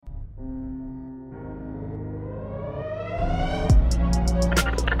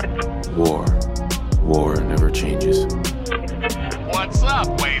War. War never changes. What's up,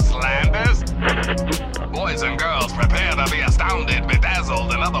 Wastelanders? Boys and girls, prepare to be astounded,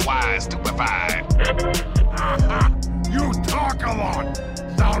 bedazzled, and otherwise stupefied. You talk a lot.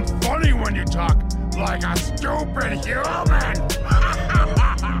 Sound funny when you talk like a stupid human.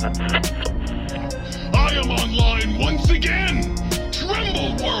 I am online once again.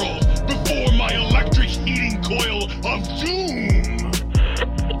 Tremble, world, before my electric heating coil of doom.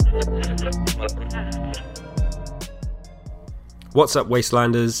 What's up,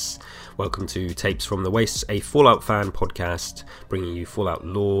 Wastelanders? Welcome to Tapes from the Wastes, a Fallout fan podcast, bringing you Fallout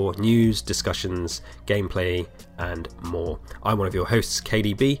lore, news, discussions, gameplay, and more. I'm one of your hosts,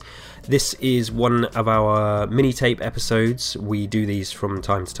 KDB. This is one of our mini-tape episodes. We do these from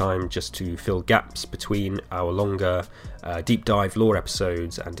time to time just to fill gaps between our longer deep dive lore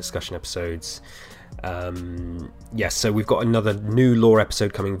episodes and discussion episodes. Yes, so we've got another new lore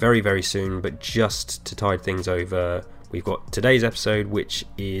episode coming very, very soon, but just to tide things over, we've got today's episode, which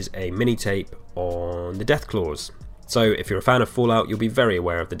is a mini-tape on the Deathclaws. So if you're a fan of Fallout, you'll be very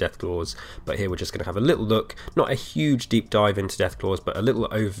aware of the Deathclaws, but here we're just going to have a little look, not a huge deep dive into Deathclaws, but a little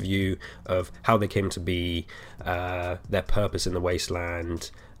overview of how they came to be, their purpose in the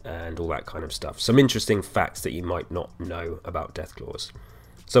Wasteland, and all that kind of stuff. Some interesting facts that you might not know about Deathclaws.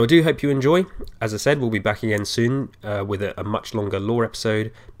 So I do hope you enjoy. As I said, we'll be back again soon with a much longer lore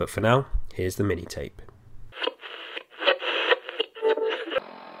episode, but for now, here's the mini-tape.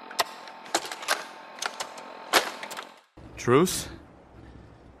 Truce?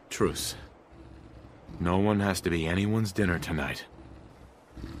 Truce. No one has to be anyone's dinner tonight.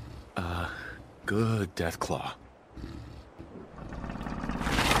 Good, Deathclaw.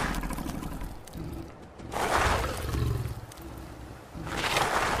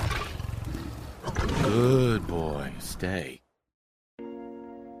 Good boy, stay.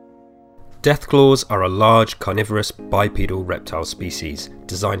 Deathclaws are a large, carnivorous, bipedal reptile species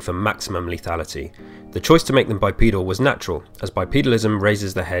designed for maximum lethality. The choice to make them bipedal was natural, as bipedalism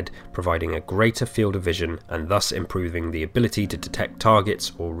raises the head, providing a greater field of vision and thus improving the ability to detect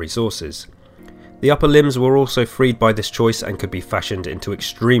targets or resources. The upper limbs were also freed by this choice and could be fashioned into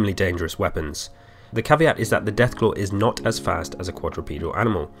extremely dangerous weapons. The caveat is that the Deathclaw is not as fast as a quadrupedal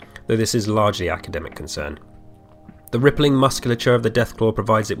animal, though this is largely academic concern. The rippling musculature of the Deathclaw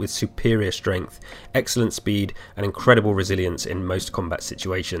provides it with superior strength, excellent speed, and incredible resilience in most combat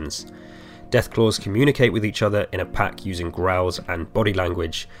situations. Deathclaws communicate with each other in a pack using growls and body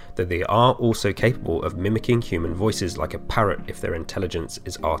language, though they are also capable of mimicking human voices like a parrot if their intelligence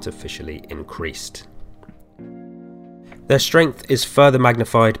is artificially increased. Their strength is further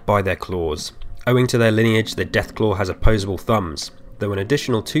magnified by their claws. Owing to their lineage, the Deathclaw has opposable thumbs, though an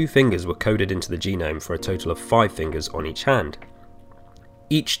additional 2 fingers were coded into the genome for a total of 5 fingers on each hand.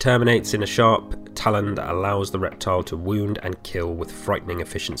 Each terminates in a sharp talon that allows the reptile to wound and kill with frightening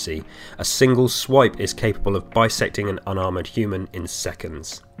efficiency. A single swipe is capable of bisecting an unarmoured human in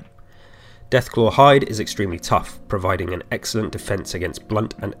seconds. Deathclaw hide is extremely tough, providing an excellent defense against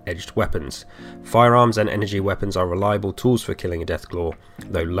blunt and edged weapons. Firearms and energy weapons are reliable tools for killing a Deathclaw,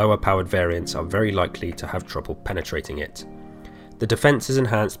 though lower powered variants are very likely to have trouble penetrating it. The defense is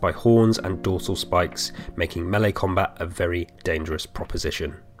enhanced by horns and dorsal spikes, making melee combat a very dangerous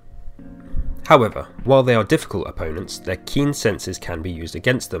proposition. However, while they are difficult opponents, their keen senses can be used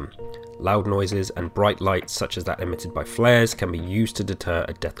against them. Loud noises and bright lights such as that emitted by flares can be used to deter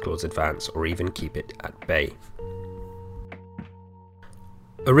a Deathclaw's advance or even keep it at bay.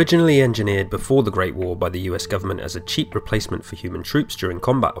 Originally engineered before the Great War by the US government as a cheap replacement for human troops during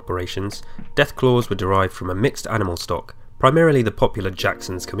combat operations, Deathclaws were derived from a mixed animal stock, primarily the popular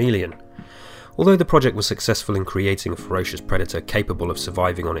Jackson's chameleon. Although the project was successful in creating a ferocious predator capable of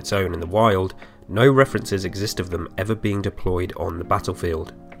surviving on its own in the wild, no references exist of them ever being deployed on the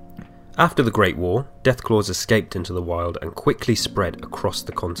battlefield. After the Great War, Deathclaws escaped into the wild and quickly spread across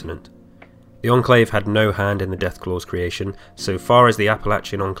the continent. The Enclave had no hand in the Deathclaw's creation, so far as the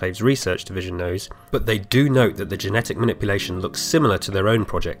Appalachian Enclave's research division knows, but they do note that the genetic manipulation looks similar to their own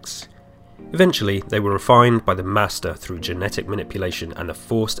projects. Eventually, they were refined by the Master through genetic manipulation and the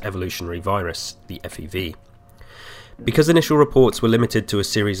Forced Evolutionary Virus, the FEV. Because initial reports were limited to a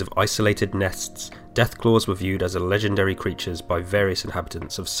series of isolated nests, Deathclaws were viewed as legendary creatures by various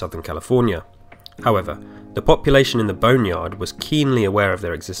inhabitants of Southern California. However, the population in the Boneyard was keenly aware of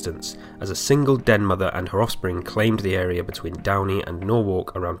their existence, as a single den mother and her offspring claimed the area between Downey and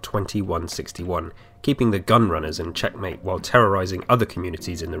Norwalk around 2161, keeping the gunrunners in checkmate while terrorising other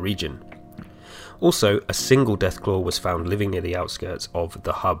communities in the region. Also, a single Deathclaw was found living near the outskirts of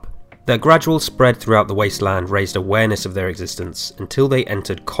the Hub. Their gradual spread throughout the wasteland raised awareness of their existence until they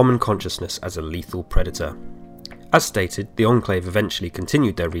entered common consciousness as a lethal predator. As stated, the Enclave eventually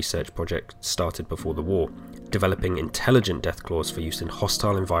continued their research project started before the war, developing intelligent Deathclaws for use in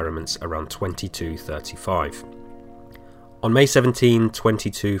hostile environments around 2235. On May 17,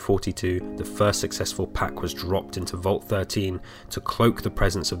 2242, the first successful pack was dropped into Vault 13 to cloak the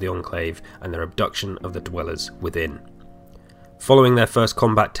presence of the Enclave and their abduction of the dwellers within. Following their first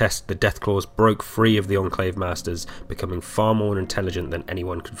combat test, the Deathclaws broke free of the Enclave masters, becoming far more intelligent than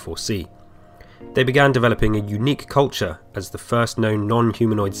anyone could foresee. They began developing a unique culture as the first known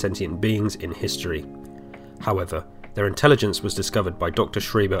non-humanoid sentient beings in history. However, their intelligence was discovered by Dr.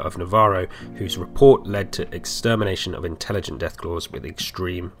 Schreiber of Navarro, whose report led to extermination of intelligent Deathclaws with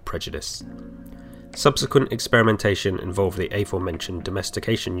extreme prejudice. Subsequent experimentation involved the aforementioned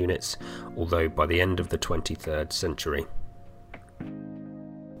domestication units, although by the end of the 23rd century.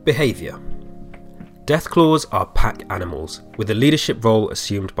 Behaviour. Deathclaws are pack animals, with the leadership role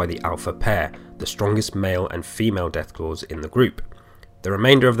assumed by the alpha pair, the strongest male and female Deathclaws in the group. The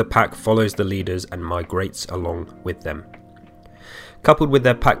remainder of the pack follows the leaders and migrates along with them. Coupled with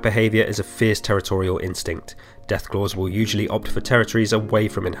their pack behaviour is a fierce territorial instinct. Deathclaws will usually opt for territories away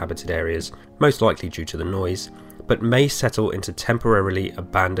from inhabited areas, most likely due to the noise, but may settle into temporarily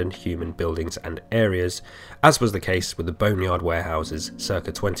abandoned human buildings and areas, as was the case with the Boneyard warehouses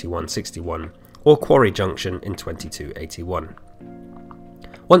circa 2161 or Quarry Junction in 2281.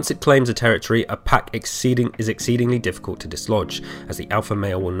 Once it claims a territory, a pack is exceedingly difficult to dislodge, as the alpha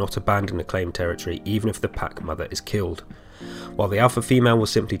male will not abandon a claimed territory even if the pack mother is killed, while the alpha female will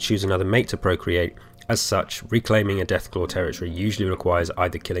simply choose another mate to procreate. As such, reclaiming a Deathclaw territory usually requires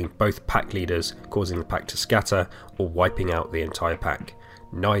either killing both pack leaders, causing the pack to scatter, or wiping out the entire pack.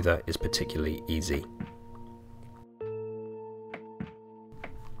 Neither is particularly easy.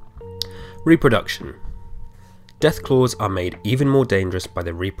 Reproduction. Deathclaws are made even more dangerous by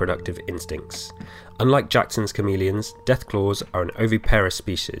their reproductive instincts. Unlike Jackson's chameleons, Deathclaws are an oviparous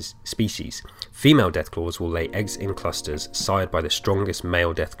species. Female Deathclaws will lay eggs in clusters, sired by the strongest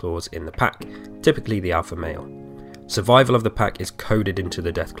male Deathclaws in the pack, typically the alpha male. Survival of the pack is coded into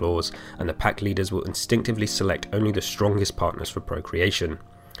the Deathclaws, and the pack leaders will instinctively select only the strongest partners for procreation.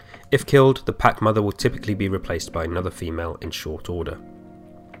 If killed, the pack mother will typically be replaced by another female in short order.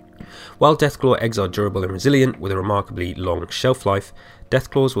 While Deathclaw eggs are durable and resilient with a remarkably long shelf life,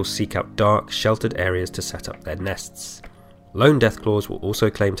 Deathclaws will seek out dark, sheltered areas to set up their nests. Lone Deathclaws will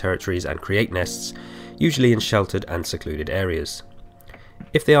also claim territories and create nests, usually in sheltered and secluded areas.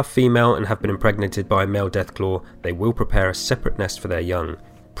 If they are female and have been impregnated by a male Deathclaw, they will prepare a separate nest for their young,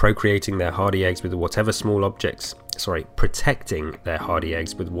 protecting their hardy eggs with whatever their small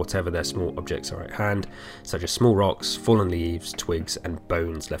objects are at hand, such as small rocks, fallen leaves, twigs, and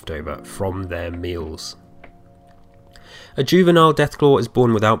bones left over from their meals. A juvenile Deathclaw is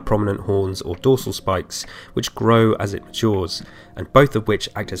born without prominent horns or dorsal spikes, which grow as it matures, and both of which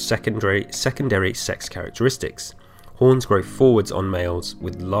act as secondary sex characteristics. Horns grow forwards on males,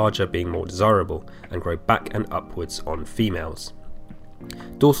 with larger being more desirable, and grow back and upwards on females.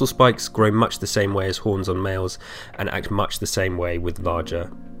 Dorsal spikes grow much the same way as horns on males and act much the same way with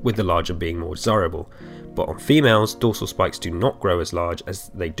the larger being more desirable, but on females dorsal spikes do not grow as large as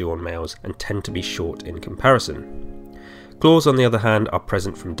they do on males and tend to be short in comparison. Claws, on the other hand, are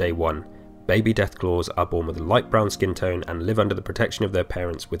present from day one. Baby Deathclaws are born with a light brown skin tone and live under the protection of their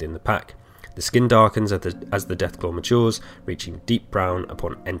parents within the pack. The skin darkens as the Deathclaw matures, reaching deep brown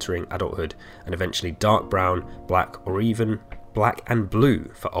upon entering adulthood, and eventually dark brown, black, or even black and blue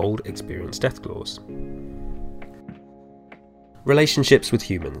for old, experienced Deathclaws. Relationships with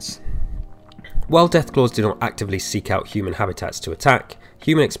humans. While Deathclaws do not actively seek out human habitats to attack,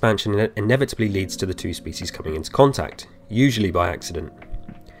 human expansion inevitably leads to the two species coming into contact, usually by accident.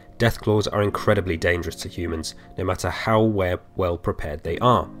 Deathclaws are incredibly dangerous to humans, no matter how well prepared they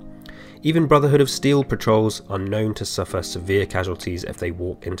are. Even Brotherhood of Steel patrols are known to suffer severe casualties if they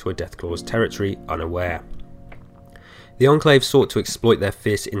walk into a Deathclaw's territory unaware. The Enclave sought to exploit their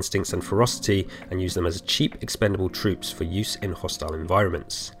fierce instincts and ferocity and use them as cheap, expendable troops for use in hostile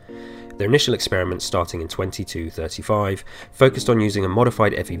environments. Their initial experiments, starting in 2235, focused on using a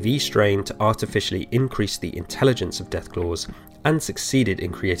modified FEV strain to artificially increase the intelligence of Deathclaws, and succeeded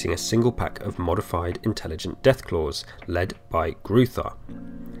in creating a single pack of modified intelligent Deathclaws, led by Gruthar.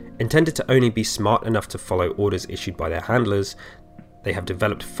 Intended to only be smart enough to follow orders issued by their handlers, they have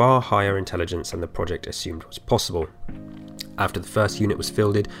developed far higher intelligence than the project assumed was possible. After the first unit was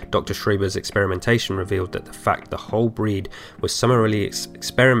fielded, Dr. Schreiber's experimentation revealed that the whole breed was summarily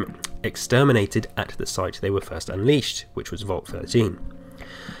exterminated at the site they were first unleashed, which was Vault 13.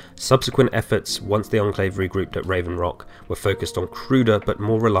 Subsequent efforts, once the Enclave regrouped at Raven Rock, were focused on cruder but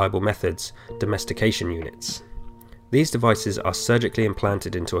more reliable methods, domestication units. These devices are surgically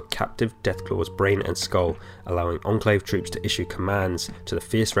implanted into a captive Deathclaw's brain and skull, allowing Enclave troops to issue commands to the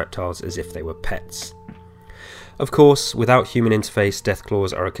fierce reptiles as if they were pets. Of course, without human interface,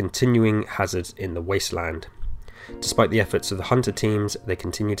 Deathclaws are a continuing hazard in the wasteland. Despite the efforts of the hunter teams, they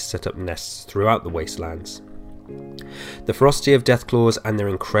continue to set up nests throughout the wastelands. The ferocity of Deathclaws and their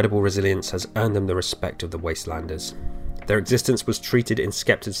incredible resilience has earned them the respect of the Wastelanders. Their existence was treated in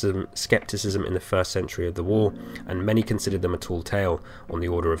skepticism in the first century of the war, and many considered them a tall tale on the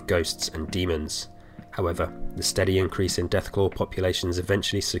order of ghosts and demons. However, the steady increase in Deathclaw populations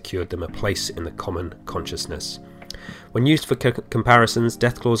eventually secured them a place in the common consciousness. When used for comparisons,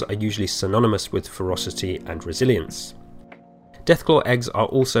 Deathclaws are usually synonymous with ferocity and resilience. Deathclaw eggs are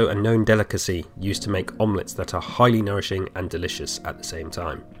also a known delicacy, used to make omelettes that are highly nourishing and delicious at the same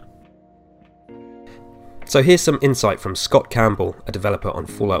time. So here's some insight from Scott Campbell, a developer on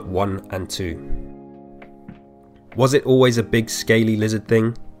Fallout 1 and 2. Was it always a big scaly lizard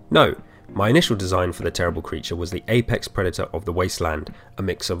thing? No. My initial design for the terrible creature was the apex predator of the wasteland, a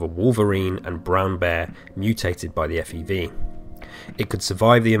mix of a wolverine and brown bear mutated by the FEV. It could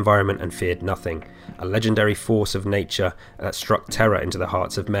survive the environment and feared nothing, a legendary force of nature that struck terror into the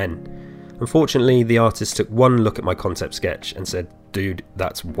hearts of men. Unfortunately, the artist took one look at my concept sketch and said, "Dude,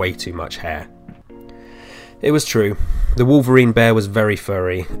 that's way too much hair." It was true. The Wolverine bear was very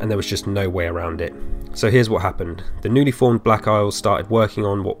furry, and there was just no way around it. So here's what happened. The newly formed Black Isles started working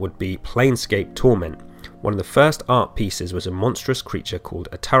on what would be Planescape Torment. One of the first art pieces was a monstrous creature called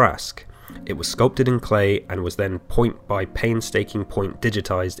a Tarrasque. It was sculpted in clay and was then point by painstaking point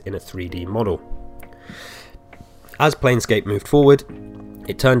digitized in a 3D model. As Planescape moved forward,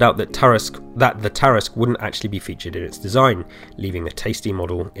 it turned out that the Tarrasque wouldn't actually be featured in its design, leaving the tasty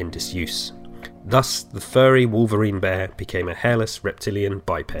model in disuse. Thus, the furry Wolverine bear became a hairless reptilian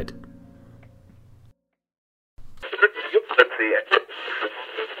biped.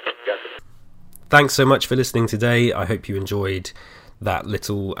 Thanks so much for listening today. I hope you enjoyed that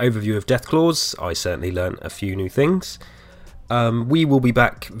little overview of Deathclaws. I certainly learnt a few new things. We will be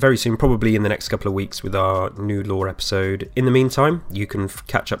back very soon, probably in the next couple of weeks, with our new lore episode. In the meantime, you can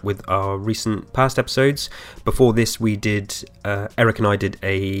catch up with our recent past episodes. Before this, Eric and I did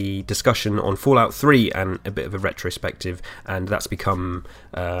a discussion on Fallout 3 and a bit of a retrospective, and that's become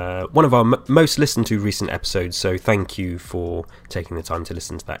one of our most listened to recent episodes, so thank you for taking the time to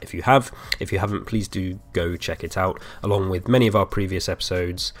listen to that if you have. If you haven't, please do go check it out, along with many of our previous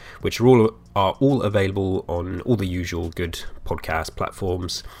episodes, which are all available on all the usual good podcast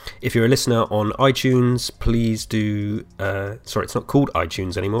platforms. If you're a listener on iTunes, please do it's not called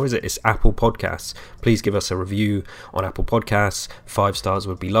iTunes anymore, is it? It's Apple Podcasts. Please give us a review on Apple Podcasts. 5 stars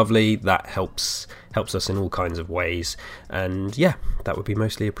would be lovely. That helps us in all kinds of ways, and yeah, that would be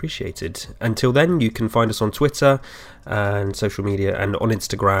mostly appreciated. Until then, you can find us on Twitter and social media, and on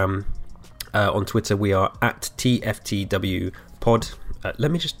Instagram. On Twitter we are at TFTWpod.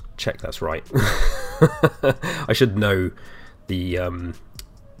 Let me just check that's right. I should know the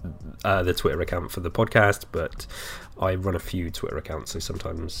Twitter account for the podcast, but I run a few Twitter accounts, so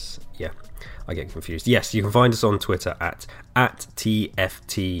sometimes, I get confused. Yes, you can find us on Twitter at TFTWpod,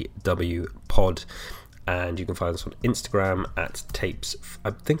 and you can find us on Instagram at Tapes.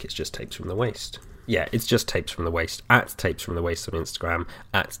 I think it's just Tapes from the Waste. Yeah, it's just Tapes from the Waste. At Tapes from the Waste on Instagram,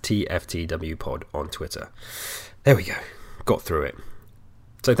 at TFTWpod on Twitter. There we go. Got through it.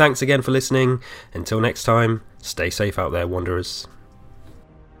 So thanks again for listening. Until next time, stay safe out there, Wanderers.